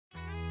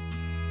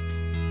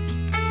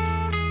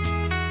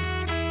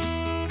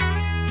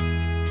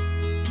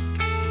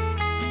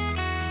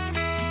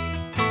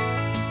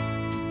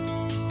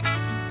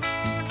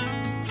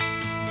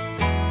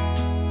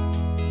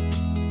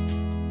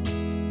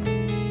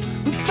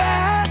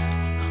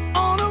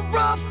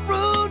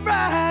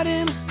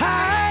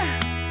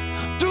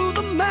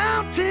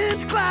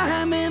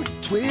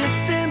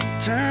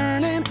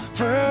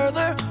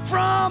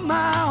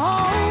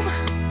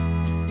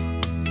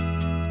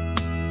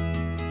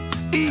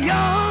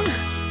young,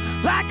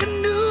 like a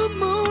new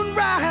moon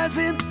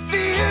rising,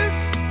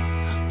 fierce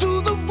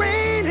through the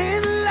rain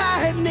and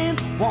lightning,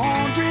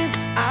 wandering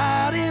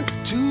out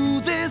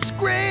into this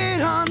great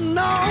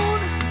unknown.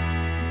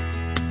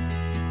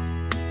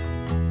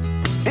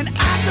 And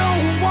I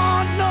don't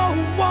want no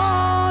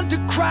one to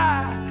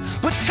cry,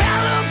 but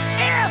tell them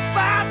if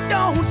I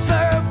don't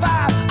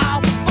survive, I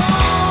was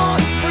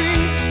born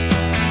free.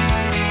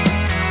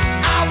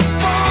 I was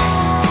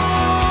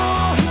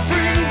born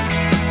free.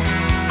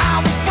 I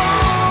was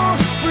born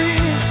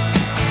free.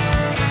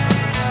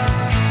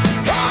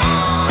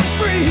 Born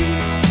free.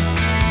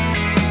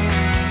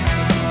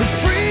 But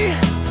free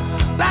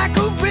like a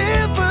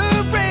river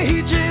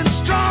raging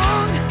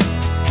strong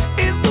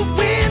is the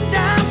wind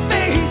I'm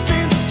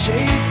facing,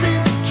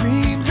 chasing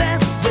dreams and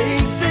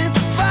racing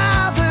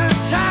Father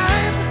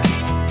Time.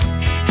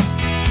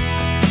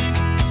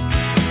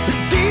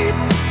 Deep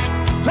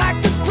like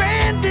the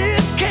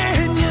grandest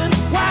canyon,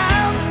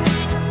 wild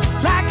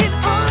like an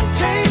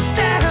untamed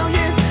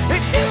stallion.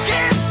 If you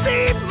can't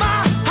see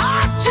my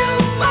heart, you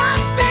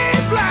must be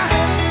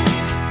blind.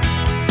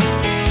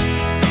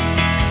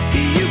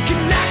 You can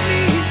knock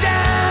me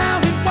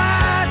down and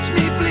watch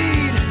me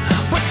bleed,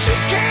 but you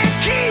can't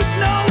keep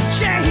no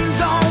chains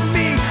on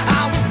me.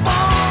 I was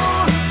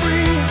born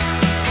free.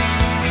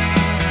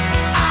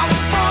 I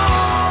was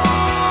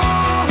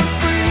born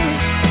free.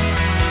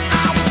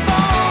 I was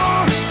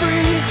born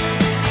free.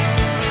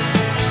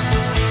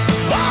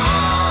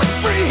 Born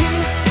free.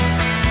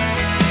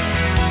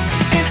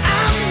 And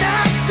I'm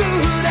not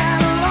good at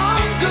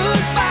long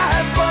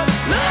goodbyes, but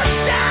look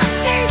down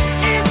deep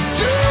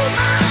into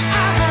my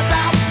eyes.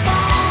 I was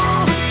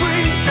born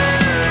free.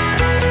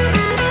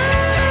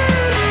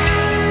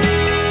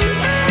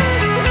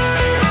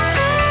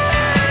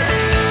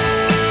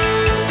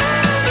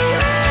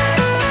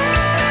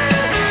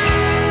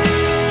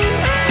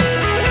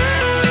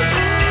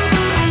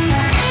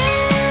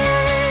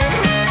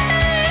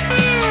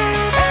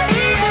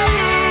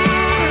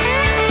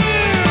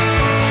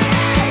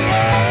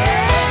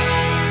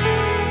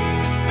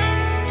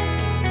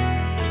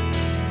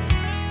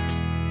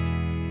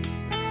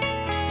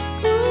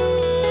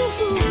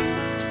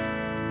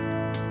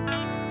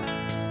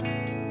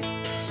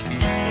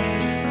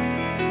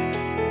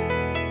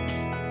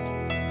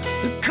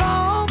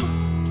 Calm,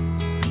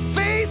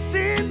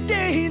 facing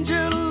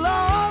danger,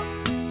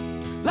 lost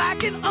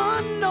like an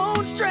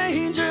unknown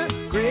stranger,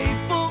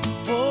 grateful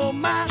for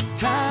my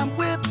time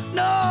with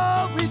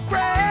no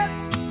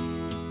regrets,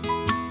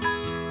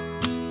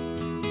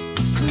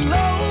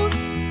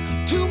 close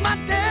to my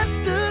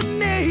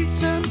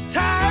destination,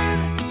 tired,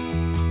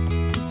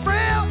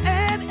 frail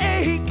and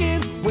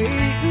aching,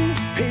 waiting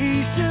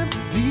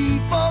patiently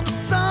for the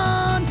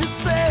sun to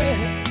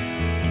set.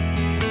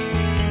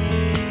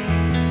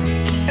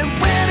 And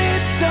when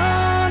it's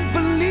done,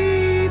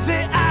 believe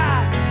that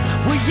I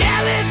will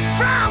yell it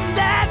from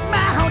that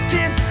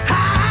mountain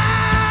high.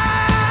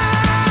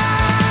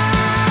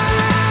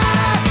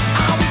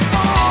 I was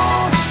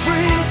born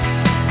free.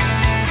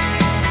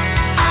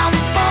 I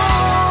was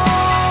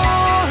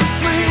born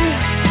free.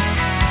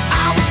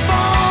 I was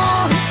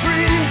born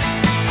free.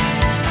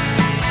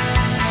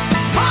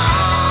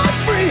 Born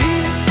free.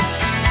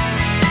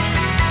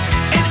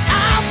 And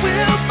I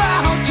will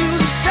bow to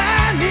the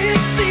shining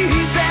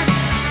seas and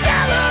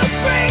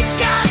celebrate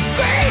God's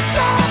grace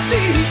on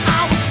thee.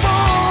 I was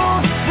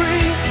born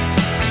free.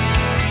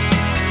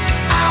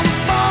 I was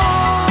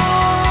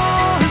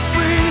born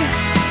free.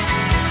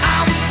 I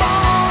was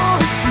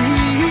born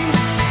free.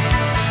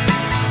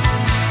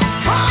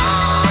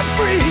 Born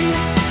free.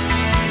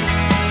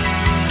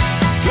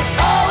 Oh,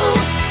 oh,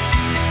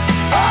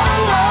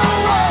 oh,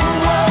 oh,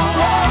 oh,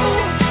 oh.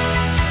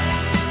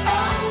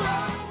 Oh,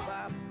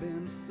 I've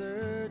been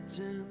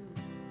searching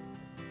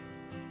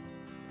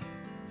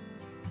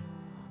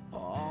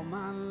all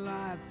my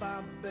life.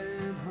 I've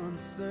been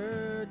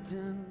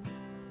uncertain.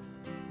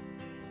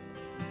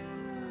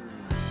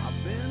 I've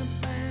been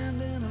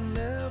abandoned and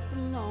left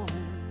alone.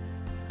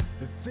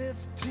 At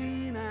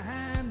 15, I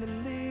had to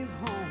leave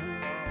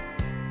home.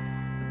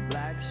 The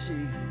black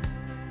sheep,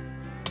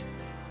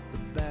 the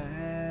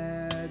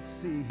bad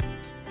seed.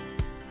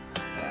 I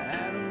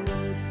had a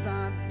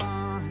roadside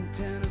bar in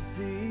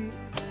Tennessee.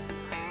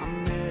 I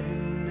met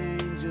an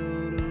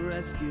angel to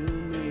rescue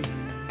me.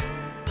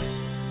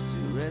 She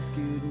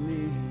rescued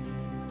me.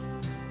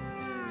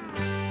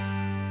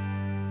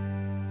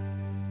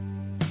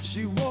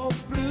 She wore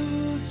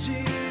blue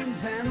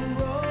jeans and a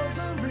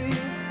rosary,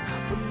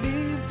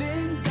 believed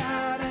in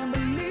God and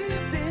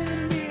believed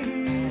in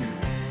me.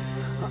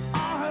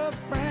 All her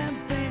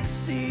friends think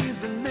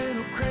she's a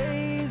little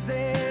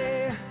crazy.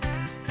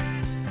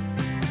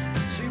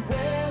 She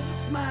wears a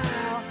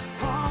smile,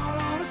 heart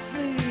on her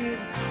sleeve,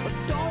 but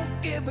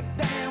don't give a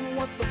damn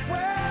what the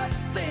world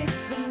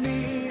thinks of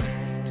me.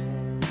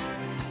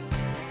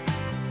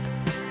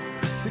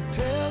 She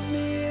tells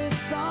me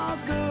it's all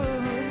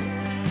good.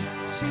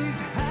 She's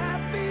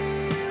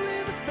happy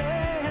with a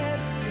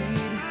bad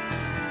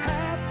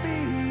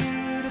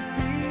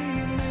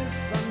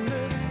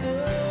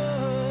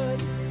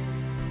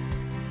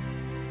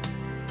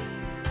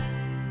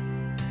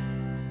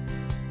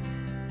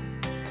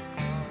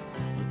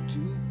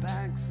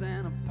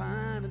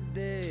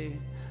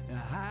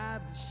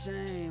hide the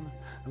shame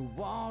and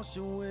wash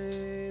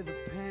away the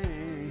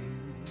pain.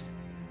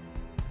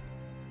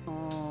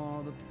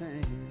 Oh, the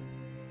pain.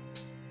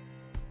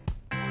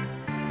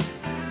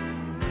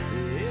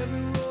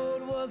 Every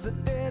road was a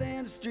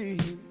dead-end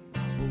street.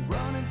 We're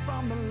running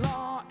from the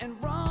law and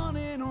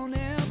running on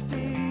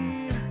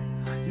empty.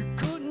 You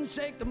couldn't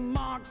shake the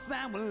marks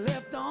that were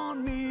left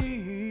on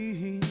me.